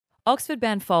Oxford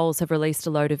band Foals have released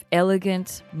a load of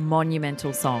elegant,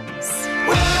 monumental songs.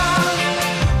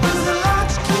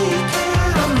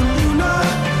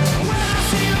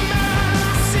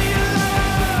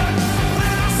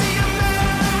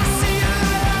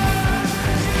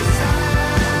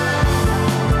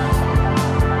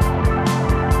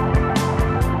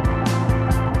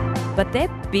 But their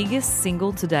biggest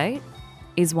single to date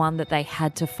is one that they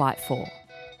had to fight for.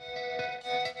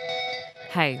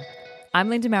 Hey, I'm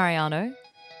Linda Mariano.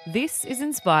 This is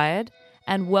Inspired,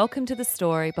 and welcome to the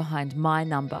story behind My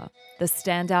Number, the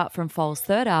standout from Foals'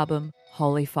 third album,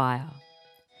 Holy Fire.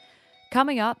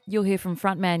 Coming up, you'll hear from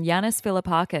frontman Yanis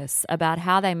Philippakis about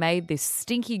how they made this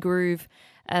stinky groove,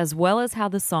 as well as how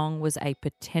the song was a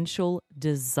potential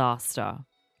disaster.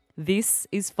 This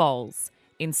is Foals,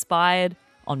 Inspired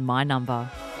on My Number.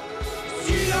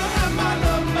 You don't have my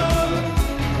number.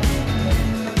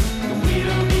 We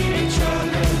don't need each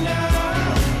other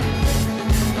now.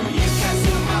 You can't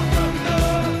steal my thunder.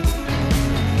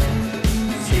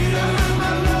 You don't have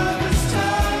my love this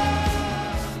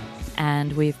time.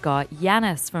 And we've got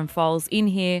Yanis from Foals in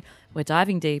here. We're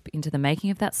diving deep into the making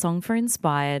of that song for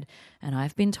Inspired, and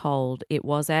I've been told it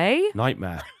was a...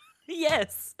 Nightmare.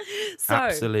 Yes. So,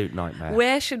 Absolute nightmare.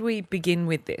 where should we begin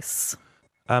with this?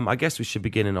 I guess we should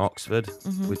begin in Oxford,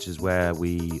 which is where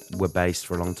we were based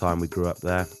for a long time. We grew up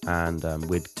there, and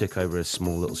we took over a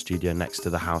small little studio next to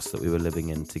the house that we were living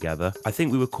in together. I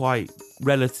think we were quite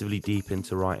relatively deep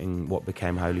into writing what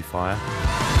became Holy Fire.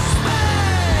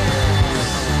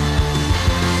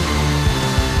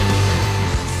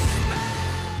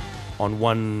 On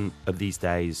one of these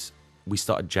days, we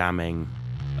started jamming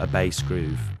a bass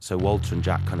groove. So Walter and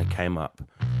Jack kind of came up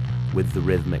with the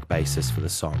rhythmic basis for the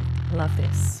song. Love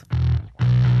this.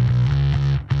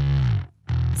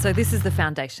 So this is the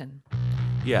foundation.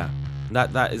 Yeah,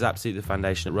 that is absolutely the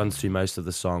foundation. It runs through most of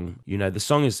the song. You know, the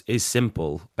song is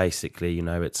simple, basically. You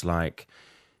know, it's like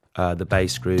the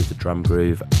bass groove, the drum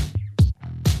groove,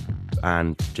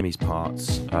 and Jimmy's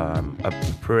parts are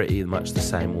pretty much the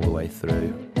same all the way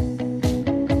through.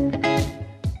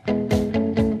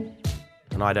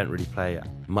 And I don't really play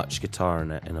much guitar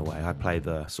in it, in a way. I play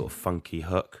the sort of funky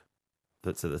hook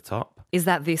that's at the top. Is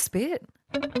that this bit?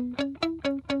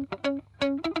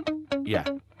 Yeah.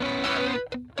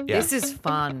 This is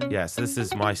fun. Yeah, so this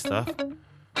is my stuff.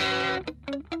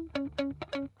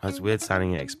 It's weird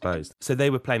sounding it exposed. So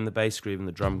they were playing the bass groove and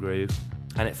the drum groove,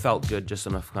 and it felt good just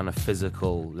on a kind of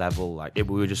physical level. Like we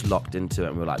were just locked into it,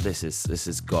 and we were like, this is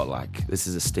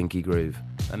a stinky groove.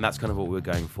 And that's kind of what we were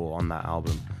going for on that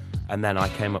album. And then I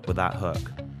came up with that hook.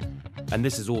 And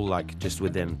this is all like just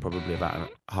within probably about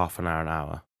half an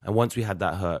hour. And once we had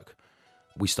that hook,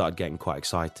 we started getting quite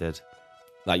excited.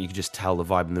 Like you could just tell the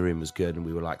vibe in the room was good, and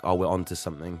we were like, oh, we're onto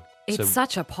something. It's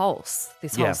such a pulse,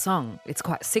 this whole song. It's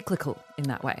quite cyclical in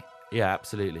that way. Yeah,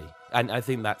 absolutely. And I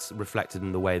think that's reflected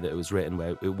in the way that it was written,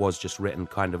 where it was just written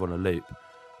kind of on a loop.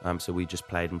 So we just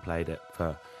played it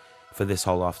for this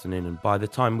whole afternoon. And by the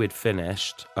time we'd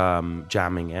finished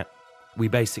jamming it, we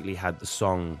basically had the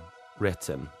song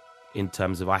written in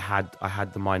terms of I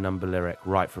had the My Number lyric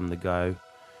right from the go.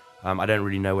 I don't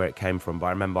really know where it came from, but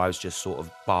I remember I was just sort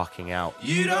of barking out,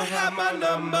 You don't have my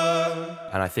number.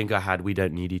 and I think I had We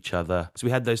Don't Need Each Other. So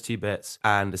we had those two bits,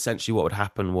 and essentially what would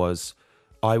happen was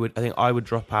I think I would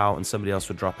drop out and somebody else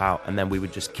would drop out, and then we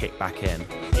would just kick back in.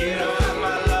 You don't have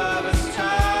my love this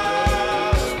time.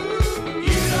 You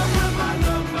don't have my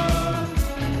number.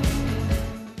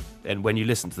 And when you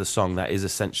listen to the song, that is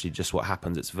essentially just what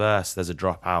happens. It's verse, there's a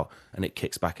dropout, and it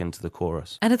kicks back into the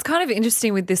chorus. And it's kind of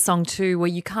interesting with this song too, where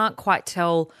you can't quite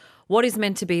tell what is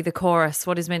meant to be the chorus,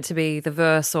 what is meant to be the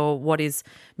verse, or what is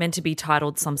meant to be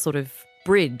titled some sort of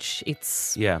bridge.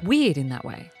 It's weird in that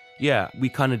way. Yeah, we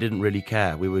kind of didn't really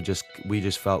care. We just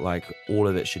felt like all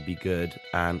of it should be good.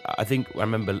 And I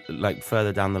remember like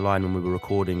further down the line when we were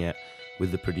recording it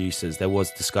with the producers, there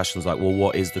was discussions like, well,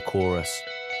 what is the chorus?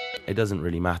 It doesn't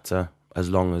really matter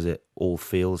as long as it all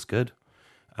feels good.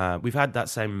 We've had that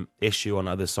same issue on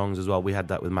other songs as well. We had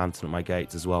that with Mountain at My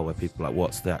Gates as well, where people are like,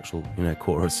 what's the actual,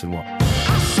 chorus and what?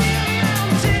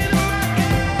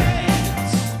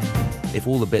 If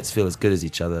all the bits feel as good as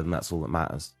each other, then that's all that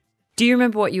matters. Do you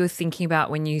remember what you were thinking about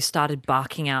when you started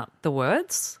barking out the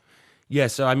words? Yeah,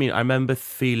 so I remember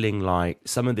feeling like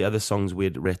some of the other songs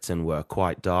we'd written were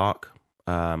quite dark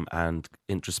and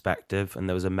introspective, and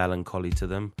there was a melancholy to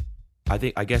them.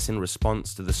 I guess in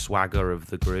response to the swagger of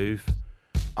the groove,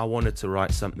 I wanted to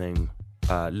write something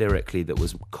lyrically that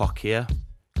was cockier.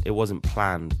 It wasn't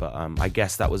planned, but I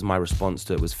guess that was my response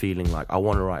to it, was feeling like I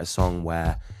want to write a song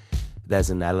where there's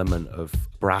an element of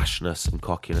brashness and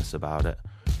cockiness about it.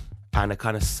 and a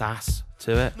kind of sass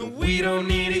to it, We don't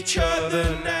need each other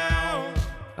now.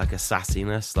 like a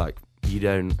sassiness, like you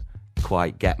don't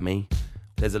quite get me.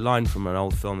 There's a line from an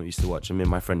old film that we used to watch, and me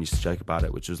and my friend used to joke about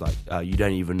it, which was like, you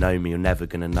don't even know me, you're never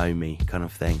gonna know me, kind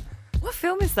of thing. What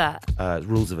film is that?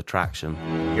 Rules of Attraction.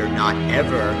 You're not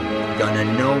ever gonna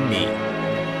know me.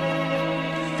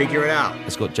 Figure it out.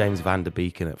 It's got James Van Der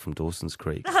Beek in it from Dawson's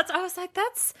Creek. I was like,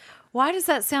 why does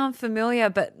that sound familiar,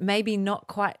 but maybe not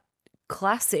quite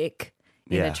classic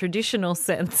in Yeah. a traditional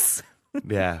sense?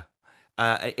 Yeah.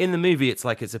 In the movie, it's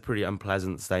a pretty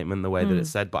unpleasant statement the way that it's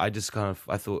said, but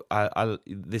I thought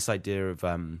this idea of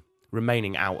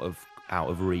remaining out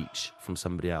of reach from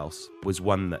somebody else was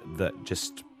one that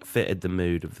just fitted the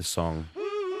mood of the song.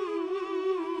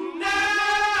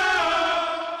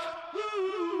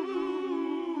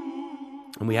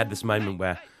 And we had this moment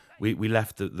where we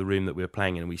left the room that we were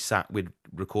playing in, and we'd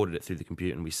recorded it through the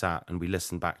computer, and we sat and we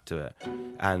listened back to it,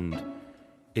 and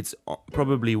it's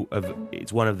probably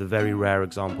it's one of the very rare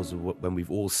examples of when we've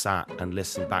all sat and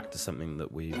listened back to something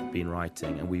that we've been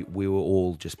writing, and we were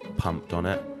all just pumped on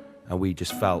it, and we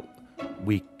just felt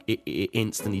it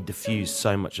instantly diffused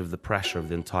so much of the pressure of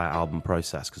the entire album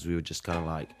process, because we were just kind of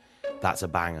like, that's a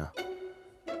banger,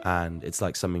 and it's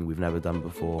like something we've never done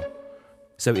before.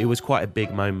 So it was quite a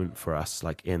big moment for us,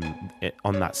 like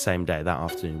on that same day, that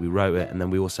afternoon. We wrote it, and then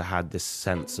we also had this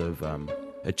sense of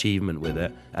achievement with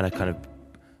it, and a kind of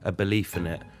a belief in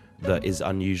it that is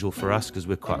unusual for us, because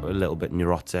we're quite a little bit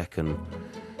neurotic, and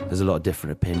there's a lot of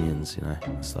different opinions,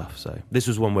 and stuff. So this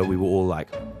was one where we were all like,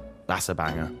 that's a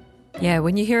banger. Yeah,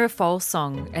 when you hear a Foals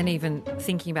song, and even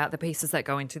thinking about the pieces that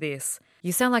go into this,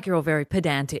 you sound like you're all very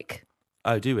pedantic.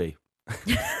 Oh, do we?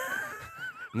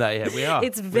 No, yeah, we are.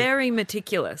 It's very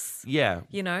meticulous, Yeah,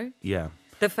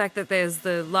 The fact that there's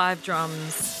the live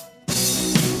drums,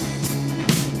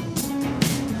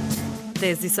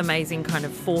 there's this amazing kind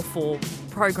of 4/4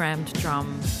 programmed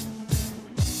drum,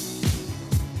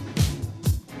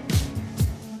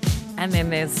 and then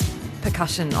there's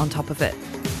percussion on top of it.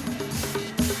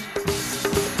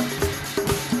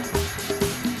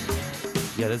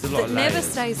 yeah. There's a lot That of never layers.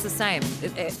 stays the same.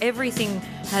 Everything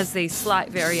has these slight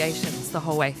variations the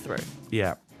whole way through.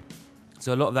 Yeah.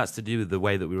 So a lot of that's to do with the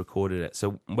way that we recorded it.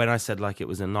 So when I said like it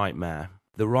was a nightmare,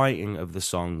 the writing of the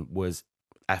song was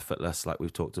effortless, like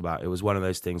we've talked about. It was one of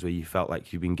those things where you felt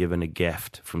like you've been given a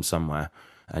gift from somewhere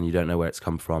and you don't know where it's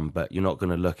come from, but you're not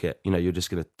going to look at, you're just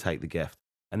going to take the gift.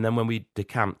 And then when we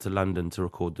decamped to London to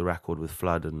record the record with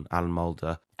Flood and Alan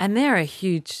Moulder. And they're a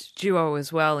huge duo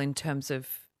as well in terms of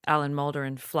Alan Moulder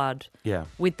and Flood. Yeah.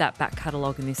 With that back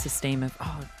catalogue and this esteem of,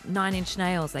 9 Inch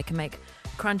Nails, they can make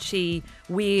crunchy,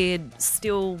 weird,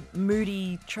 still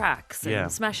moody tracks and Yeah.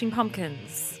 Smashing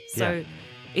Pumpkins. So Yeah.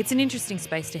 it's an interesting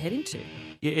space to head into.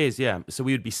 It is, yeah. So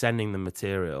we would be sending them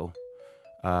material.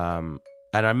 And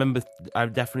I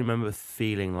definitely remember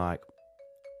feeling like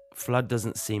Flood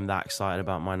doesn't seem that excited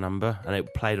about my number. And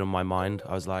it played on my mind.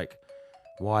 I was like,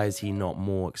 why is he not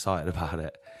more excited about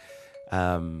it?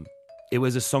 It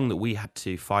was a song that we had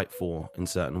to fight for in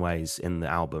certain ways in the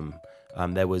album. I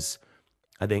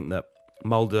think that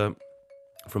Moulder,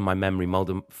 from my memory,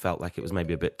 Moulder felt like it was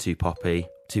maybe a bit too poppy,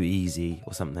 too easy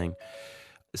or something.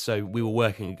 So we were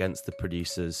working against the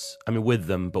producers, with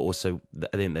them, but also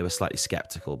I think they were slightly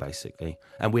skeptical, basically.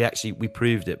 And we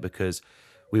proved it because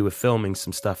we were filming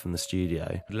some stuff in the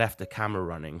studio, left a camera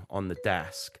running on the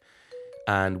desk,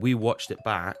 and we watched it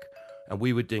back, and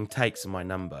we were doing takes of my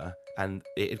number, and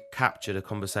it had captured a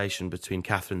conversation between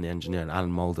Catherine, the engineer, and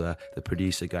Alan Moulder, the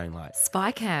producer, going like,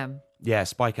 Spycam. yeah,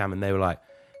 Spycam, and they were like,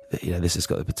 this has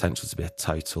got the potential to be a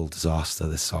total disaster,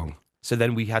 this song. So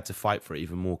then we had to fight for it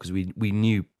even more because we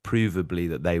knew provably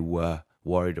that they were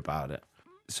worried about it.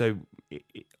 So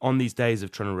on these days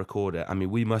of trying to record it,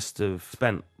 we must have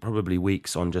spent probably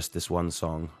weeks on just this one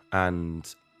song,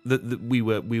 and we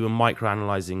were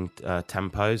microanalyzing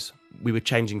tempos. We were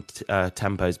changing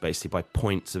tempos basically by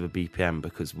points of a BPM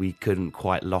because we couldn't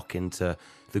quite lock into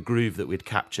the groove that we'd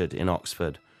captured in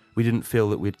Oxford. We didn't feel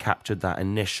that we'd captured that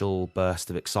initial burst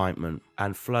of excitement.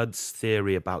 And Flood's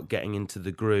theory about getting into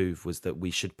the groove was that we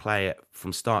should play it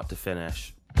from start to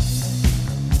finish.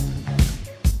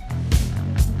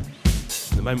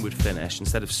 The moment we'd finish,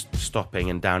 instead of stopping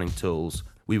and downing tools,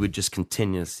 we would just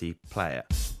continuously play it.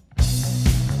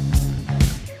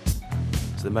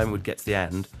 So the moment we'd get to the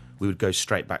end, we would go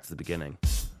straight back to the beginning.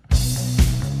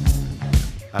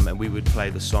 And we would play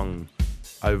the song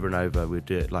over and over. We'd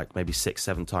do it like maybe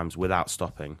 6-7 times without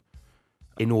stopping,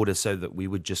 in order so that we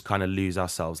would just kind of lose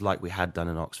ourselves like we had done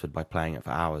in Oxford by playing it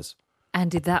for hours. And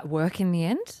did that work in the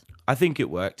end? I think it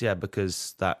worked, yeah,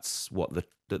 because that's what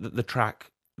the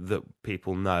track that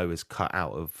people know is cut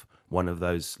out of one of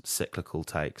those cyclical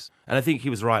takes. And I think he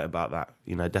was right about that,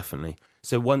 definitely.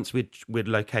 So once we'd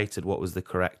located what was the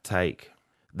correct take,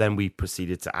 then we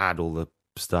proceeded to add all the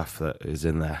stuff that is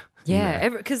in there. Yeah,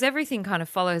 because everything kind of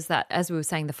follows that. As we were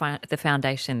saying, the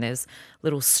foundation, there's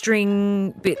little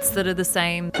string bits that are the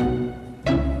same.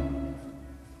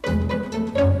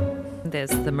 There's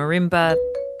the marimba.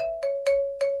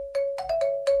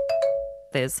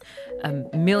 There's a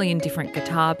million different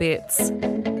guitar bits.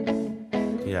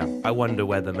 Yeah, I wonder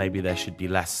whether maybe there should be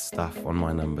less stuff on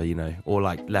my number, or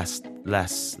like less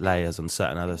layers on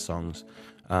certain other songs.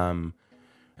 And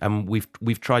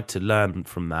we've tried to learn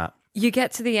from that. You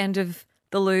get to the end of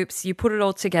the loops, you put it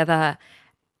all together,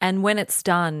 and when it's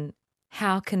done,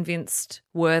 how convinced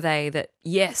were they that,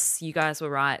 yes, you guys were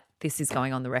right, this is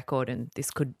going on the record and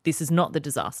this is not the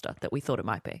disaster that we thought it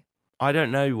might be? I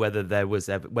don't know whether it was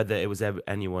ever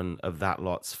anyone of that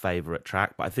lot's favourite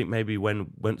track, but I think maybe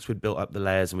once we'd built up the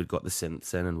layers and we'd got the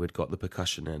synths in and we'd got the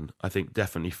percussion in, I think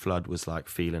definitely Flood was like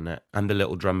feeling it, and the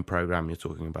little drum program you're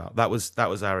talking about. That was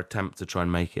our attempt to try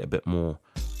and make it a bit more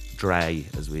Dre,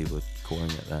 as we were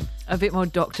calling it then. A bit more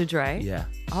Dr. Dre? Yeah.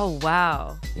 Oh,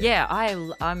 wow. Yeah,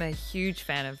 I'm a huge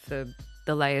fan of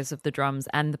the layers of the drums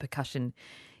and the percussion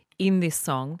in this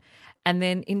song. And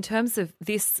then in terms of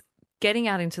this getting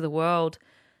out into the world,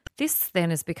 this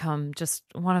then has become just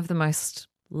one of the most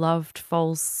loved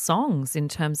Foals songs in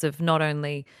terms of not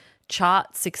only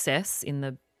chart success in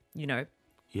the,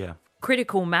 Yeah.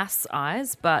 critical mass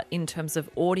eyes, but in terms of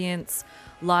audience,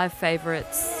 live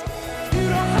favourites.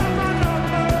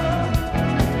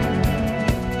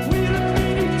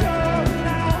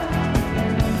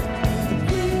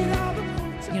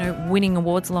 Winning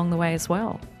awards along the way as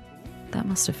well. That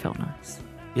must have felt nice.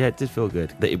 Yeah, it did feel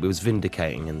good. That it was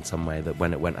vindicating in some way, that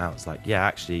when it went out, it's like, yeah,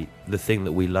 actually, the thing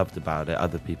that we loved about it,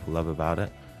 other people love about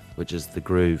it, which is the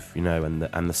groove, and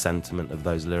the sentiment of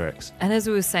those lyrics. And as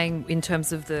we were saying, in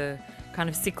terms of the kind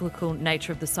of cyclical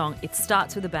nature of the song, it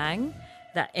starts with a bang,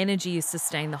 that energy is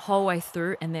sustained the whole way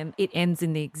through, and then it ends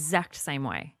in the exact same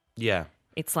way. Yeah.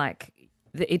 It's like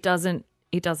it doesn't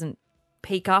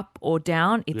peak up or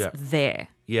down, it's there.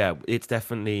 Yeah, it's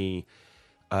definitely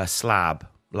a slab.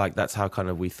 Like, that's how kind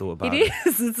of we thought about it. It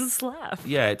is. It's a slab.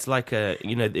 Yeah, it's like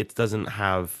it doesn't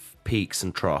have peaks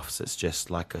and troughs. It's just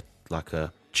like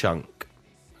a chunk.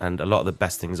 And a lot of the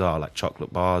best things are like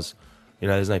chocolate bars.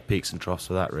 There's no peaks and troughs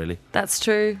for that, really. That's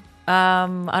true.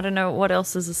 I don't know what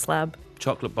else is a slab.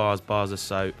 Chocolate bars of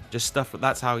soap, just stuff.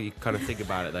 That's how you kind of think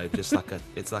about it, though. Just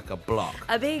it's like a block.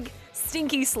 A big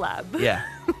stinky slab. Yeah,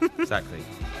 exactly.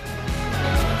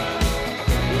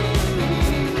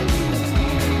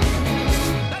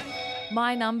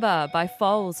 My Number by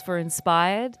Foals for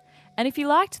Inspired. And if you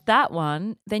liked that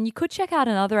one, then you could check out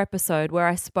another episode where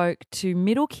I spoke to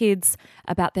middle kids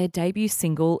about their debut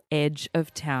single, Edge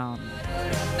of Town.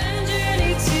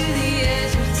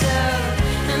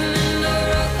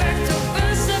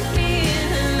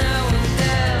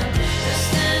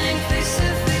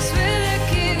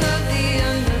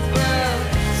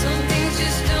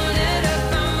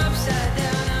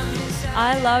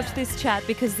 I loved this chat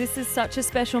because this is such a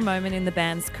special moment in the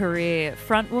band's career.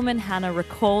 Frontwoman Hannah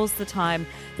recalls the time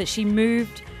that she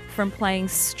moved from playing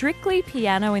strictly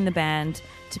piano in the band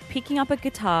to picking up a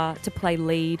guitar to play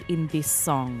lead in this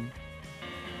song.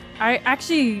 I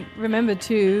actually remember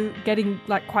too getting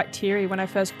like quite teary when I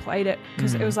first played it,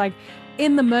 because it was like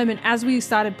in the moment as we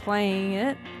started playing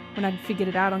it, when I'd figured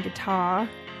it out on guitar,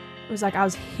 it was like I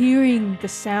was hearing the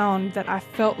sound that I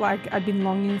felt like I'd been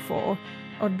longing for,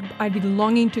 or I'd been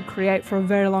longing to create for a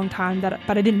very long time, but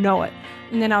I didn't know it.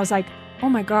 And then I was like, oh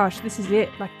my gosh, this is it.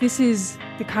 Like, this is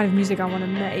the kind of music I want to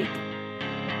make.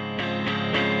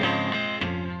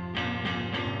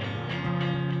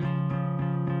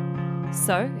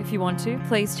 So if you want to,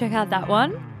 please check out that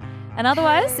one. And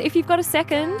otherwise, if you've got a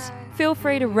second, feel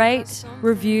free to rate,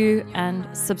 review, and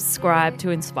subscribe to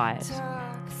Inspired.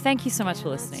 Thank you so much for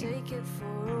listening.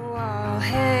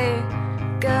 Hey,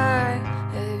 guy,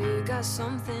 have you got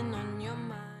something on me?